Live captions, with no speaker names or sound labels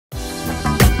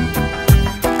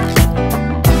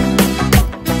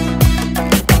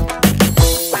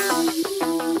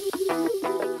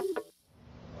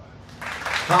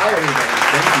Hi, everybody.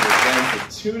 Thank you again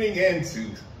for tuning in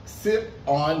to Sip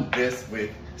on This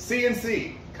with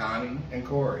CNC, Connie and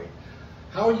Corey.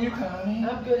 How are you, Connie?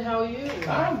 I'm good. How are you?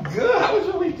 I'm good. How was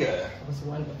your weekend? It was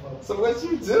wonderful. So what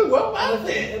you do? What was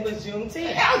it? It was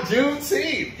Juneteenth. Yeah,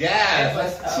 Juneteenth.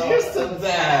 Yes. Cheers to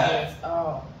that.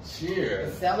 Oh.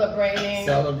 Cheers. Celebrating.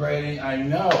 Celebrating. I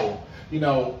know. You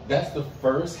know, that's the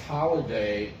first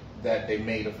holiday that they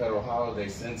made a federal holiday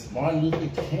since Martin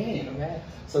Luther King. Correct.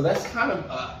 So that's kind of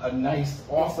a nice,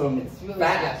 awesome it's really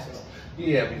fact. special.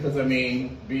 Yeah, because I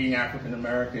mean, being African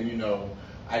American, you know,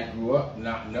 I grew up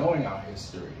not knowing our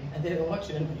history. And they didn't want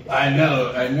you to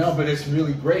know. I know, but it's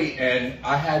really great, and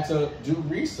I had to do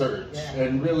research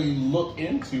and really look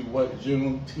into what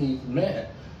Juneteenth meant.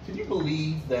 Can you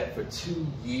believe that for 2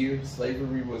 years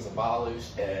slavery was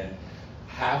abolished and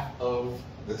half of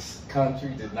this country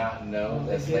did not know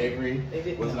that slavery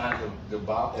was not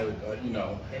abolished? You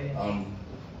know,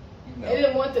 they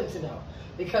didn't want them to know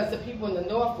because the people in the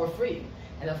North were free.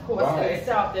 And of course, in the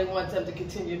South, they want them to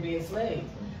continue being enslaved.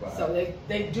 Right. So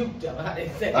they duped them, how they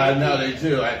say. I know they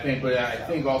do, I think. But I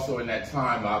think also in that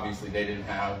time, obviously, they didn't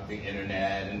have the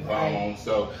internet and phones.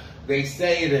 So they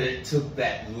say that it took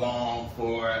that long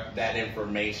for that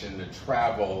information to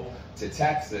travel to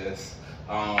Texas.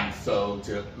 So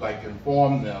to like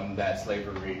inform them that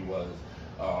slavery was,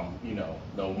 you know,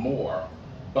 no more.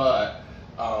 But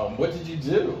what did you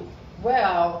do?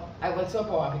 Well, I went to a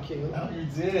barbecue. Oh, you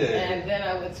did. And then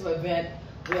I went to an event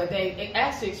where they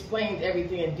actually explained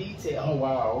everything in detail. Oh,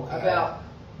 wow. Okay. About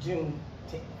Juneteenth.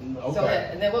 Okay. So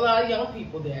and there were a lot of young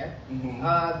people there,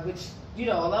 which, you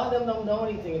know, a lot of them don't know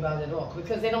anything about it at all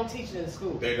because they don't teach it in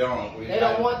school. They don't. They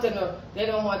don't want them to. They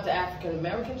don't want the African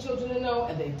American children to know,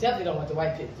 and they definitely don't want the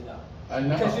white kids to know. I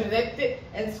know. Because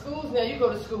in schools now, you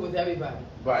go to school with everybody.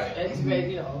 Right. Eighth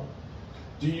grade, you know.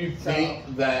 Do you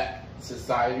think that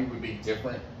society would be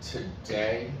different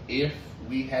today if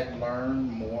we had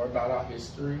learned more about our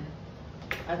history?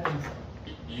 I think so.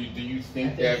 Do you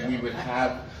think that we would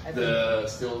have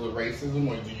still the racism,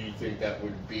 or do you think that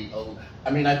would be? I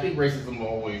mean, I think racism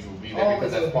always will be there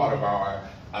because that's part of our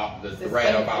the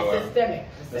thread of our systemic.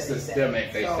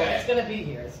 They say it's going to be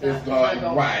here. It's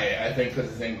going right. I think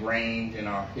because it's ingrained in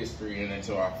our history and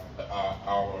into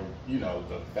our you know,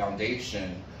 the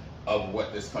foundation of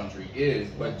what this country is.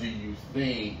 But do you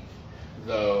think,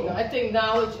 though? No, I think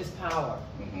knowledge is power.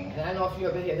 And I don't know if you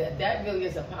ever hear that. That really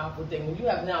is a powerful thing. When you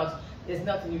have knowledge, there's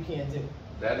nothing you can't do.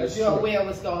 That is true. You're aware of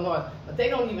what's going on. But they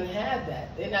don't even have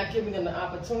that. They're not giving them the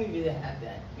opportunity to have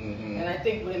that. And I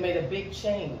think when it made a big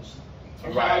change.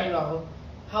 How, you know,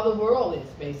 how the world is,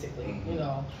 basically, you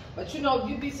know. But, you know,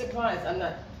 you'd be surprised. I'm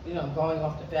not, you know, going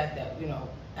off the fact that, you know,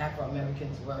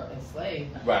 Afro-Americans were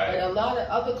enslaved. Right. But a lot of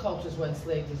other cultures were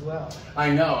enslaved as well. I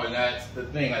know, and that's the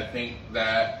thing. I think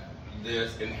that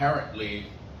there's inherently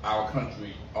our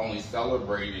country only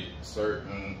celebrated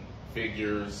certain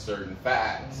figures, certain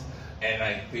facts, and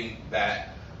I think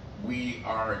that we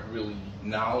aren't really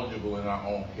knowledgeable in our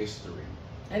own history.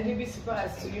 And you'd be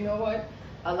surprised too. You know what?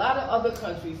 A lot of other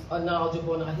countries are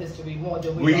knowledgeable in our history more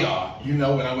than we are. You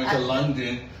know, when I went to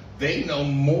London, they know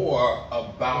more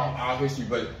about our history,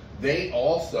 but they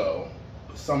also,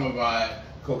 some of my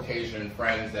Caucasian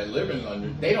friends that live in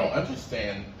London, they don't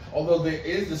understand, although there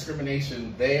is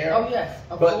discrimination there. Oh yes,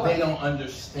 of but course. They don't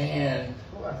understand.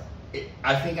 Of course.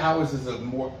 I think ours is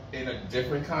more in a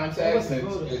different context. It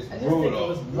was brutal. It's I just brutal. think it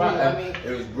was brutal. Right. I mean,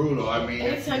 it was brutal. I mean,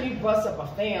 anytime you bust up a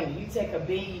family, you take a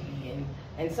baby,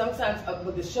 and sometimes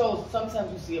with the shows,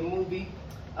 sometimes you see a movie,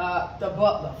 The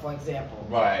Butler, for example.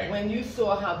 Right. When you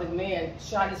saw how the man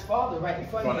shot his father right in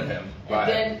front of him. And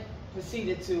then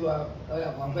proceeded to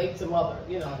rape the mother,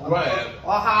 you know.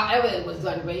 Or however it was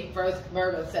done, rape first,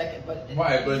 murder second, but it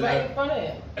was right in front of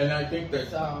him. And I think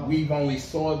that we've only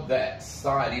saw that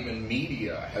side, even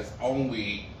media has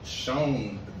only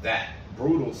shown that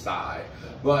brutal side.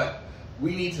 But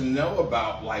we need to know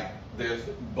about, like, there's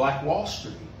Black Wall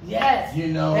Street. Yes, you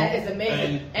know, that is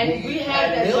amazing. And we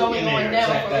have that going on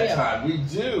now at that time. We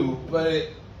do, but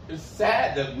it's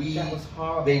sad that that was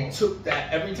horrible. They took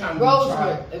that every time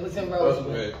Rosewood. It was in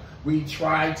Rosewood. We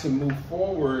tried to move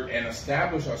forward and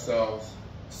establish ourselves.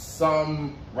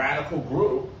 Some radical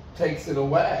group takes it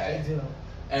away. They do.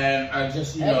 And I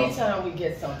just, you know, every time we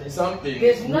get something,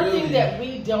 there's nothing really that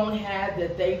we don't have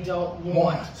that they don't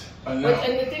want. And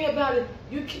the thing about it,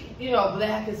 you know,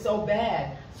 black is so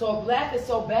bad. So if black is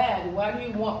so bad, why do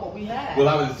you want what we have? Well,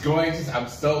 I was going to. I'm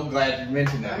so glad you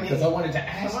mentioned that because I wanted to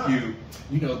ask you.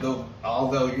 You know,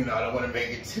 although you know, I don't want to make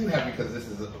it too heavy because this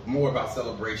is more about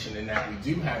celebration and that we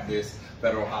do have this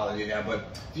federal holiday now.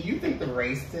 But do you think the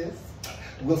racists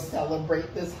will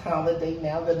celebrate this holiday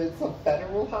now that it's a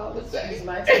federal holiday? Excuse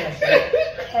my expression.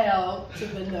 Hell to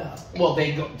the no. Well,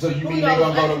 they go. So you mean they're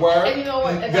gonna go to work? And you know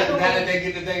what? Now that they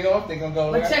get the day off, they're gonna go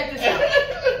to work. But check this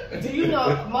out. Do you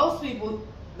know most people,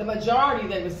 the majority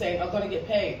they were saying, are going to get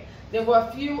paid? There were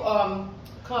a few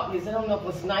companies. I don't know if it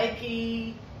was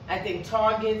Nike. I think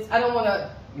Targets. I don't want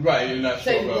to. Right, you're not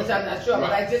say sure. Because I'm not sure, right.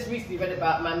 But I just recently read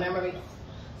about my memory.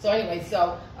 So anyway,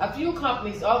 so a few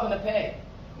companies are going to pay.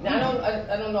 Now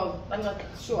I don't know. I'm not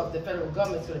sure if the federal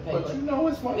government's going to pay. But you know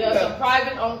what's funny? There are some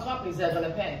private-owned companies that are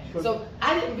going to pay. So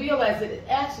I didn't realize that it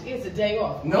actually is a day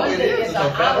off. No, Monday it is. It's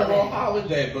a federal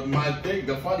holiday. But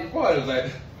the funny part is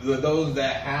that those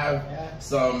that have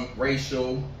some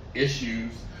racial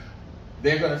issues,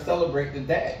 they're going to celebrate the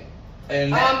day.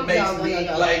 And that makes me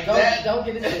like that. Don't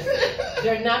get it twisted.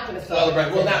 They're not going to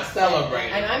celebrate. Well, not celebrate.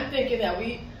 And I'm thinking that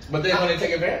But they're going to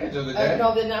take advantage of the day.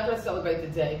 No, they're not going to celebrate the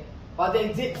day. Or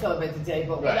they did celebrate the day.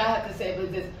 But what I have to say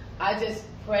is this: I just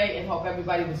pray and hope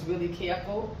everybody was really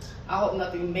careful. I hope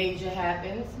nothing major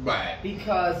happens. Right.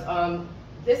 Because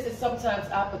this is sometimes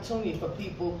opportunity for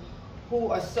people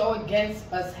who are so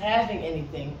against us having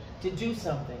anything to do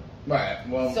something. Right.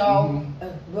 Well. So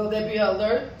will there be an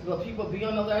alert? Will people be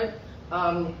on alert?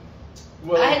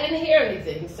 Well, I didn't hear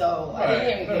anything, so I didn't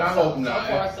hear anything. But I hope not.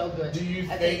 So far, so good. Do you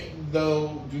think,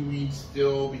 though, do we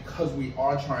still, because we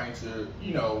are trying to,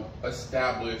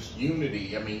 establish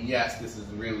unity? I mean, yes, this is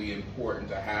really important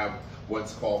to have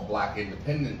what's called Black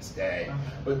Independence Day,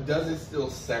 but does it still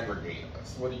segregate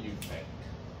us? What do you think?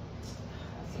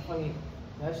 That's a funny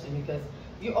question because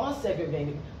you are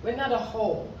segregated. We're not a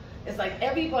whole. It's like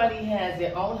everybody has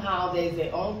their own holidays,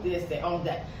 their own this, their own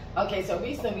that. Okay, so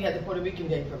recently we had the Puerto Rican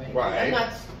Day Parade. Right. I'm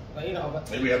not, but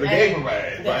we have the Gay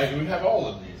Parade, right? We have all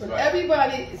of these. But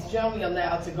everybody is generally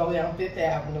allowed to go down Fifth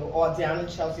Avenue or down in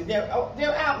Chelsea. They're out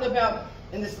and about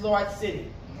in this large city.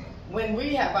 When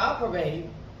we have our parade,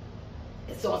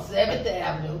 it's on 7th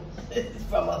Avenue,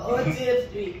 from 110th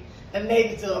Street, and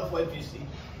maybe to 45th Street.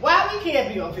 Why we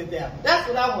can't be on Fifth Avenue? That's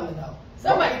what I want to know.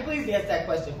 Somebody please answer that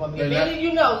question for me. If any of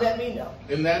you know, let me know.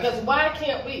 Because why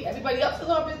can't we? Everybody else is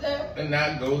on Fifth Avenue. And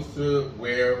that goes to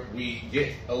where we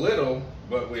get a little,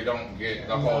 but we don't get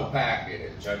the whole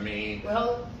package. I mean,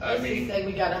 let's just say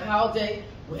we got a holiday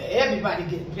where everybody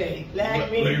getting paid.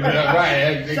 Black, me,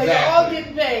 right, exactly. So you're all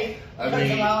getting paid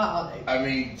because of our holiday. I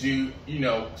mean,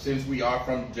 since we are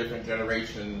from different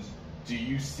generations, do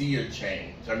you see a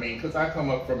change? I mean, because I come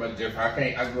up from I'm an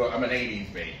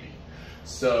 80s baby.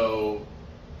 So,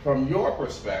 from your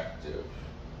perspective,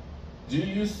 do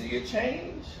you see a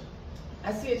change?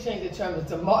 I see a change in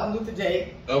terms of Martin Luther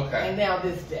Day and now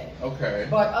this day. Okay.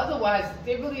 But otherwise,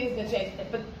 there really isn't a change.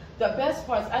 But the best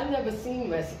part is I've never seen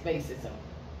racism.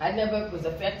 I never was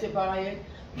affected by it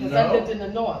because I lived in the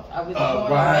North. I was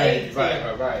born and raised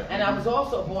here. Right. And I was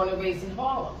also born and raised in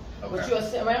Harlem. But you're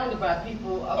surrounded by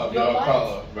people of your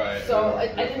color, right? So I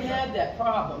didn't have that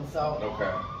problem. So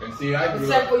and see, I grew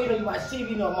except for you watch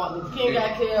TV, Martin Luther King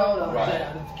got killed,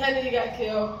 or Kennedy got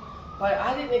killed, but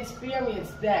I didn't experience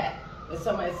that. If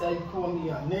somebody said you call me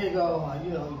a nigga, or I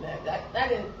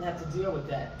didn't have to deal with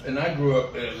that. And I grew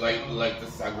up like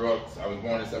this. I was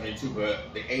born in '72,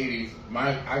 but the '80s.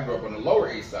 I grew up on the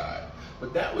Lower East Side.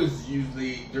 But that was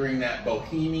usually during that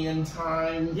bohemian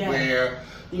time where,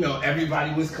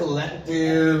 everybody was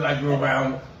collective.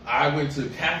 I went to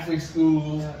Catholic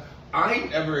schools. Yeah. I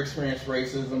never experienced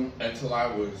racism until I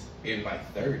was in my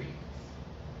 30s.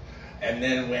 And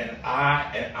then when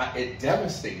it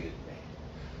devastated me.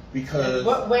 Because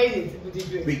what way did you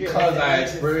experience because I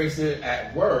experienced it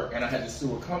at work and I had to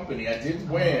sue a company. I did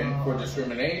win for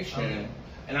discrimination.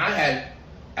 And I had,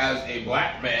 as a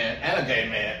black man and a gay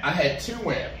man, I had 2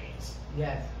 whammies.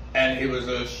 Yes. And it was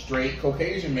a straight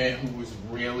Caucasian man who was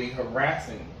really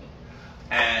harassing me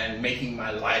and making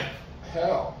my life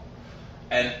hell.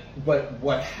 But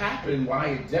what happened, why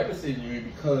it devastated me,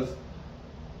 because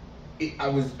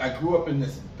I grew up in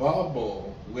this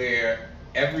bubble where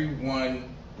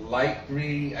everyone liked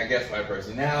me, I guess my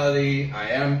personality.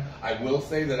 I will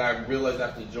say that I realized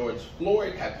after George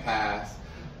Floyd had passed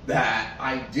that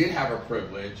I did have a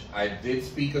privilege. I did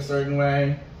speak a certain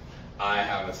way. I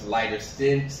have a lighter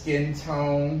skin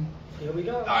tone. Here we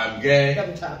go. I'm gay.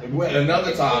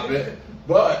 Another topic.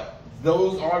 But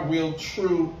those are real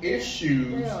true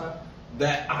issues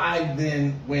that I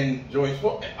then, when George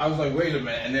Floyd, I was like, wait a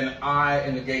minute. And then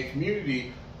in the gay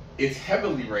community, it's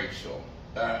heavily racial.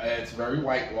 It's very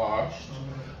whitewashed.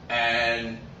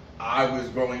 And I was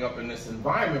growing up in this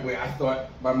environment where I thought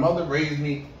my mother raised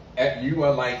me, you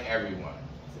are like everyone.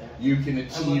 Exactly. You can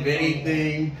achieve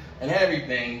anything and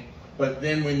everything. But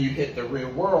then when you hit the real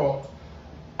world,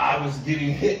 I was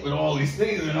getting hit with all these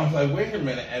things, and I was like, wait a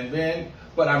minute. And then,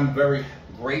 but I'm very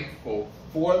grateful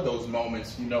for those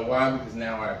moments. You know why? Because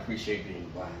now I appreciate being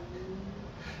black.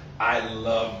 I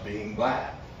love being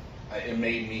black. It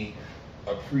made me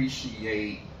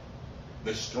appreciate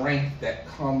the strength that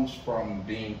comes from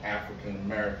being African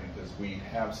American, because we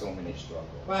have so many struggles.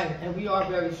 Right, and we are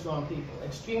very strong people,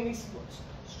 extremely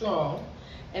strong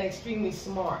and extremely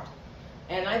smart.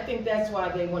 And I think that's why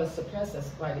they want to suppress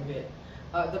us quite a bit.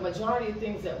 The majority of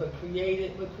things that were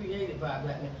created by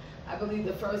black men. I believe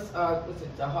the first, was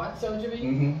it the heart surgery?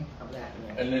 Mm-hmm. A black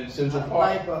man. And then Central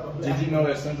Park. Did you know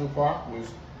that Central Park was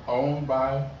owned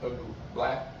by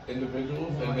black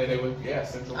individuals? No, and then it was,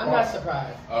 Central Park. I'm not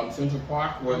surprised. Central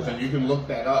Park was, and you can look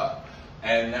that up.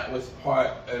 And that was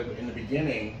part of, in the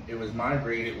beginning, it was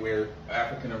migrated where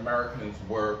African Americans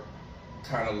were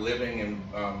kind of living and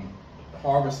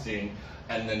harvesting,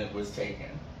 and then it was taken.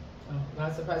 Oh,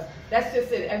 not surprised. That's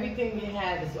just it. Everything we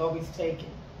have is always taken.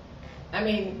 I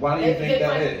mean, why do you think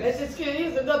that is? Let's just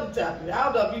here's another topic. I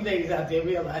don't know if you ladies out there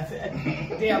realize that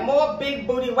there are more big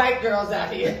booty white girls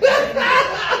out here. They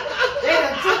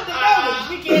done took the notice.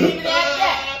 We can't even have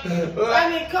that. I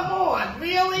mean, come on,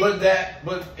 really?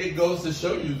 But it goes to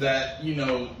show you that, you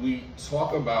know, we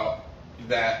talk about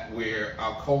that where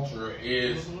our culture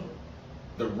is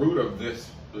the root of this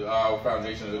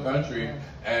foundation of the country,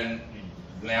 and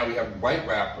now we have white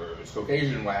rappers,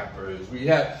 Caucasian rappers. We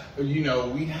have, you know,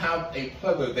 we have a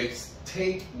plethora. They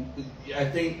take, I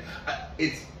think,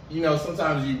 it's, you know,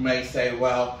 sometimes you may say,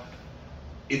 well,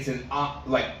 it's an,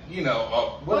 like, you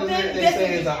know, what is it they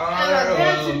say is an honor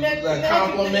or a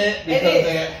compliment?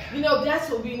 Because you know,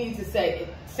 that's what we need to say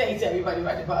to everybody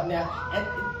right about now.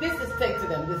 And this is say to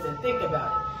them, listen, think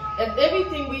about it. If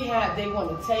everything we have they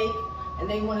want to take and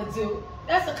they want to do,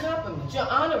 that's a compliment. You're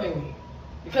honoring me.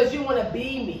 Because you want to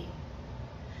be me.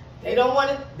 They don't want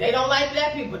to. They don't like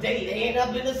black people. They end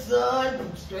up in the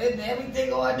sun, stress,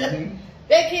 everything on them.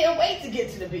 They can't wait to get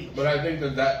to the beach. But I think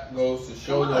that goes to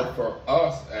show that for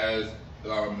us as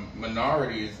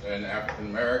minorities and African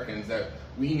Americans, that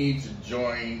we need to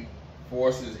join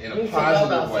forces in a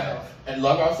positive way and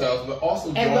love ourselves, but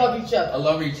also love each other.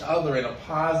 Love each other in a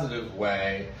positive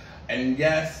way. And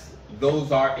yes,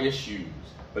 those are issues.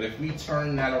 But if we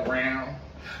turn that around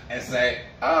and say,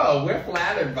 oh, we're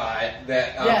flattered by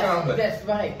that compliment. That's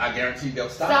right. I guarantee they'll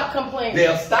stop. Stop complaining.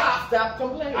 They'll stop. Stop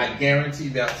complaining. I guarantee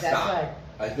they'll stop. That's right.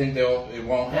 I think it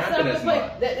won't happen as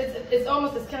much.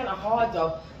 It's kind of hard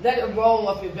though. Let it roll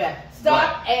off your back.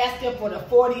 Stop asking for the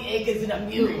 40 acres and a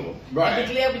mule. Right. And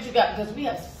declare what you got, because we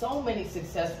have so many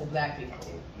successful black people.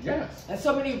 Yes. And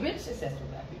so many rich, successful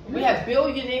black people. We have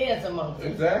billionaires amongst us.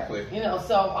 Exactly. You know,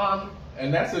 so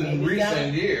and that's in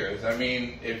recent years. I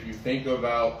mean, if you think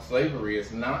about slavery,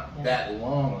 it's not that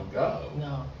long ago.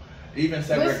 No. Even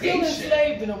segregation. We're still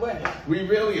enslaved in a way. We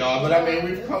really are, but I mean,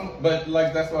 we've come. But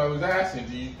like that's what I was asking.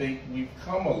 Do you think we've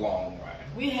come a long way?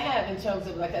 We have, in terms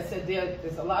of, like I said,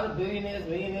 there's a lot of billionaires,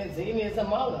 millionaires, zillionaires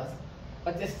among us,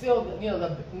 but there's still, you know,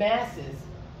 the masses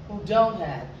who don't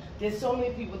have. There's so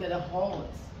many people that are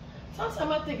homeless.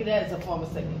 Sometimes I think of that as a form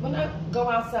of slavery. When I go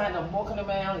outside and I'm walking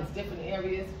around in different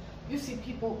areas, you see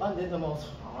people under the most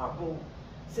horrible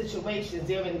situations.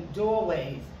 They're in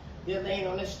doorways. They're laying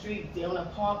on the street. They're on the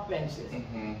park benches.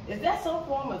 Is that some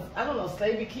form of, I don't know,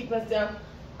 slavery keeping us down?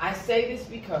 I say this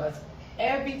because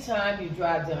every time you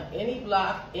drive down any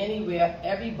block, anywhere,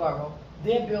 every borough,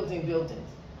 they're building buildings.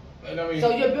 And I mean, so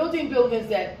you're building buildings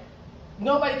that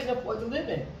nobody can afford to live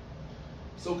in.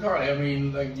 So, Connie, I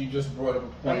mean, like you just brought up a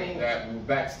point that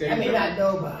backstage. I mean, not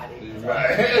nobody.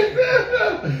 Right.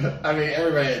 I mean,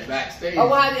 everybody is backstage. Or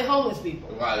why are they homeless people?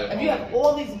 Why are they if you have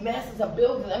all these masses of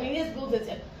buildings, I mean, there's buildings.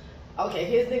 Okay,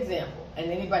 here's an example.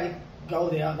 And anybody go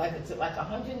there, like it's like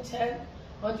 110,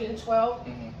 112.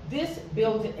 This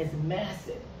building is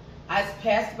massive. I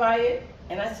passed by it,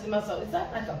 and I said to myself, it's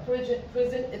not like a prison.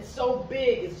 It's so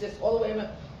big. It's just all the way around.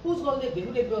 Who's going to live there?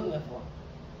 Who they building it for?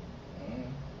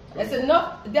 It's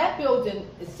enough. That building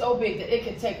is so big that it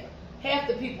can take half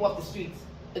the people off the streets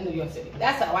in New York City.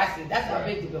 That's how I see it. That's how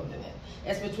big the building is.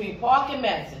 It's between Park and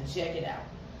Madison. Check it out.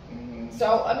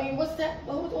 So, I mean, what's that?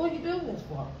 What are you building this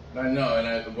for? I know,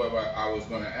 and what I was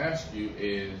going to ask you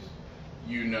is,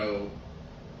 you know,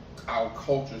 our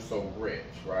culture's so rich,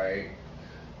 right?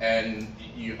 And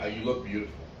you look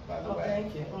beautiful, by the way.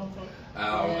 Thank you.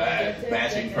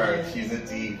 Matching purse. She's a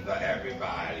diva,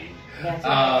 everybody.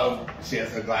 She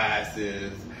has her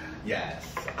glasses.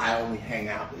 Yes, I only hang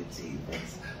out with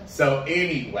divas. So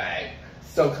anyway,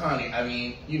 so Connie, I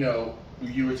mean, you know,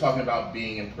 you were talking about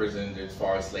being imprisoned as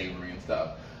far as slavery and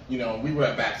stuff. You know, we were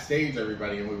at backstage,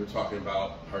 everybody, and we were talking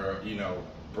about her, you know,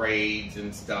 braids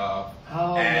and stuff.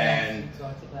 Oh, and yes, we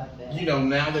talked about that. You know,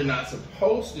 now they're not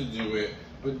supposed to do it,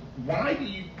 but why do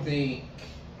you think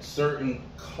certain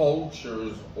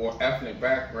cultures or ethnic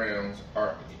backgrounds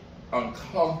are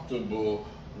uncomfortable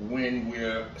when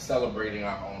we're celebrating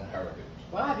our own heritage?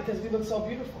 Why? Because we look so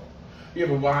beautiful. Yeah,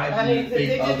 but why do you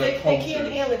think other cultures... They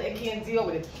can't handle it, they can't deal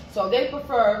with it. So they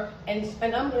prefer, and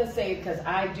I'm going to say it because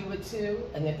I do it too,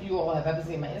 and if you all have ever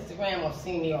seen my Instagram or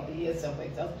seen me over the years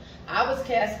someplace else, I was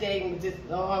cascading with this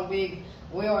long wig,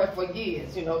 wear it for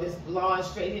years, you know, this blonde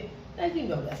straight. And you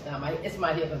know that's not it's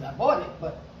my hair because I bought it,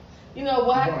 but you know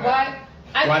why? Right.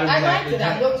 I liked it.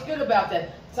 I looked good about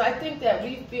that. So I think that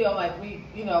we feel like we,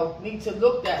 you know, need to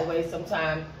look that way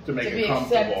sometime to make it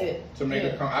comfortable. Accepted. To make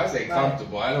it I say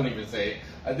comfortable. I don't even say.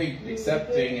 I think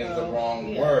accepting is the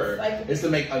wrong word. It's to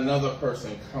make another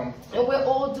person comfortable. And we're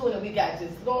all doing it. We got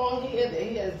this long hair, the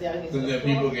hair's down here. So then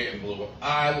people getting blue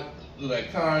eye,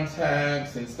 like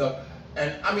contacts and stuff.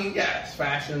 And I mean, yes,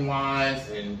 fashion-wise,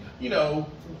 and you know,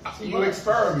 you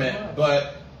experiment,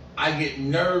 but I get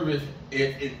nervous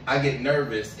if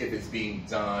it's being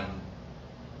done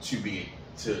to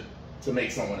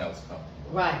make someone else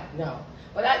comfortable. Right. No.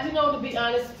 But you know, to be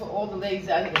honest, for all the ladies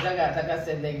out here, like I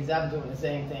said, ladies, I'm doing the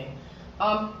same thing.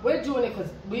 We're doing it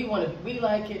because we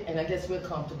like it, and I guess we're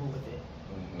comfortable with it.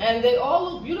 Mm-hmm. And they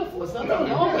all look beautiful. There's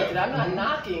nothing wrong with it. I'm not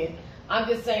knocking it. I'm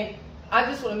just saying, I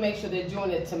just want to make sure they're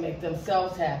doing it to make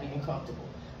themselves happy and comfortable,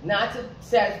 not to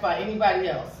satisfy anybody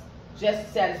else. Just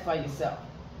to satisfy yourself.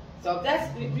 So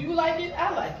if you like it,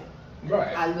 I like it.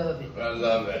 Right. I love it. I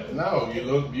love it. No, you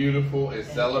look beautiful. It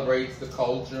celebrates the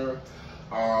culture.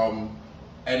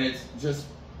 And it's just,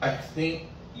 I think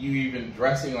you even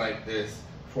dressing like this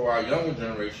for our younger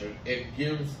generation, it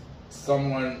gives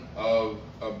someone of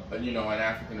you know, an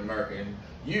African American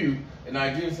an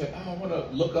idea to say, oh, I want to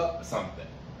look up something.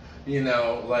 You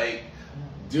know, like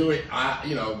do it.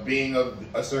 You know, being of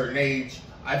a certain age,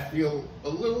 I feel a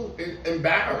little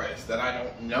embarrassed that I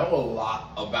don't know a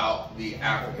lot about the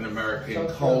African American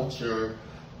culture.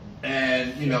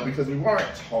 And, you know, because we weren't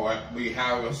taught, we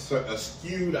have a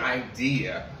skewed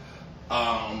idea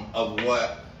of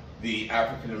what the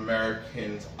African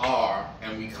Americans are,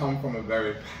 and we come from a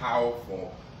very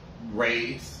powerful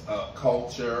race,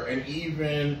 culture, and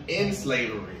even in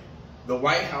slavery, the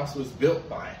White House was built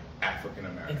by African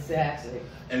Americans. Exactly.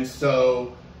 And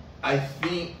so I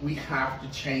think we have to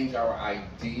change our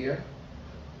idea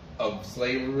of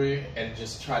slavery and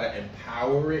just try to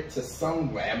empower it to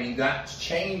some way. I mean, not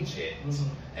change it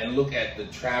and look at the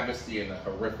travesty and the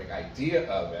horrific idea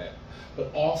of it,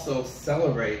 but also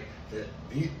celebrate that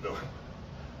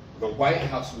the White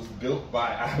House was built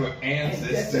by our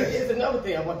ancestors. Here's another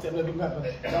thing I want them to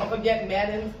remember. Don't forget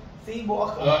Madam C.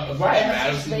 Walker. Right,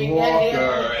 Madam C.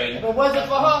 Walker. And if it wasn't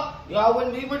for her, y'all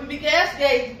wouldn't be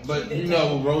cascading. But you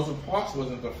know, Rosa Parks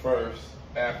wasn't the first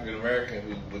African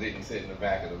American who didn't sit in the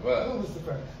back of the bus. Who was the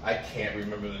first? I can't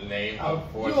remember the name,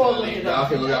 unfortunately.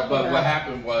 But what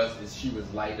happened is she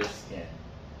was lighter skinned.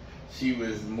 She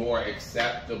was more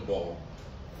acceptable.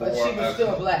 But she was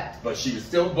still black. But she was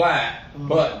still black,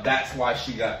 but that's why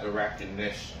she got the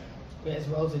recognition. Yes,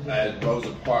 Rosa did. As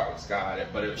Rosa Parks got it,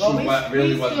 but she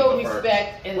really wasn't the first.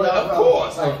 Respect and love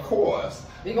Rosa. Of course.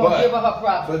 We're going to give her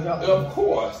props. Of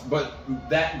course, but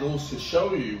that goes to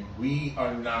show you we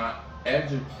are not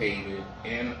educated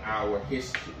in our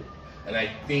history. And I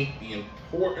think the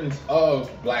importance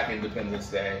of Black Independence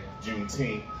Day,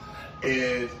 Juneteenth,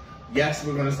 is yes,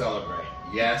 we're going to celebrate.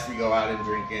 Yes, we go out and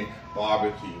drink and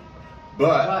barbecue.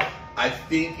 But I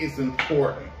think it's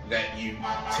important that you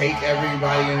take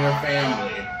everybody in your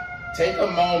family, take a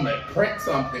moment, print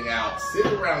something out, sit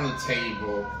around the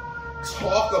table,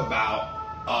 talk about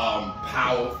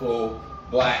powerful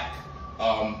Black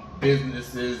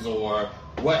businesses or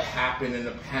what happened in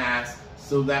the past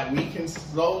so that we can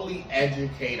slowly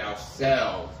educate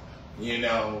ourselves, you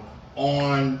know,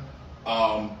 on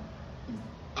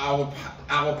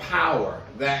our power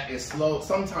that is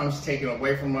sometimes taken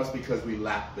away from us because we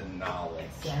lack the knowledge.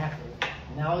 Exactly.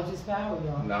 Knowledge is power,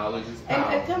 y'all. Knowledge is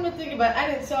power. And come to think about it,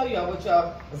 I didn't tell y'all what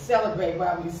y'all celebrate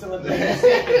while we celebrate.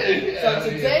 So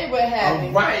today we're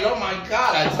having... Right, oh my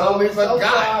God, I totally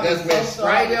forgot. Just went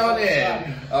right on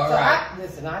in. All right.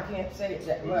 Listen, I can't say it.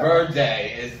 Verde.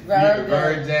 It's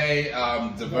Verde,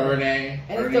 DuVernay.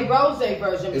 And it's the rose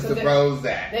version. It's the rose.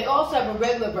 They also have a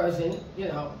regular version, you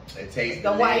know. It tastes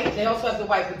the white. They also have the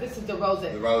white, but this is the rose.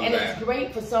 The rose. And it's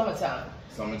great for summertime.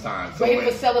 Summertime. So great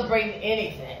for celebrating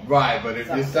anything. Right, but if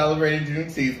you're celebrating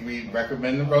Juneteenth, we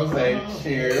recommend the rosé.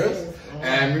 Cheers.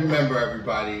 And remember,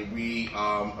 everybody, we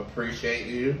appreciate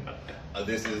you.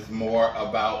 This is more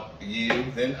about you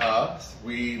than us.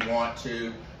 We want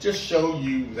to just show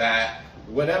you that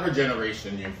whatever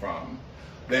generation you're from,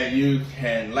 that you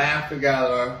can laugh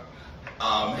together,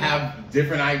 have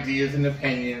different ideas and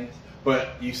opinions,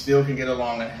 but you still can get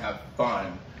along and have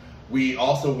fun. We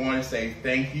also want to say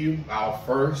thank you. Our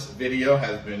first video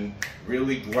has been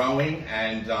really growing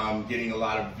and getting a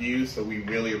lot of views, so we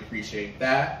really appreciate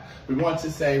that. We want to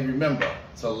say, remember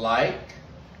to like,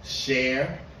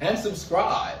 share, and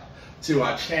subscribe to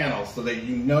our channel so that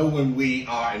you know when we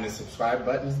are, and the subscribe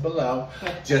button is below.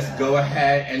 Just go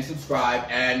ahead and subscribe,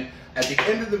 and at the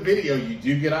end of the video, you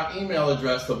do get our email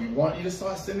address, so we want you to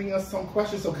start sending us some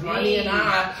questions so Connie and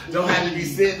I don't have to be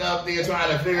sitting up there trying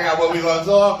to figure out what we're going to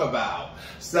talk about.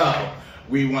 So,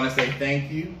 we want to say thank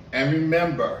you, and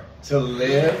remember to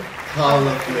live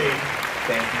colorfully.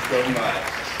 Thank you so much.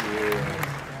 Cheers.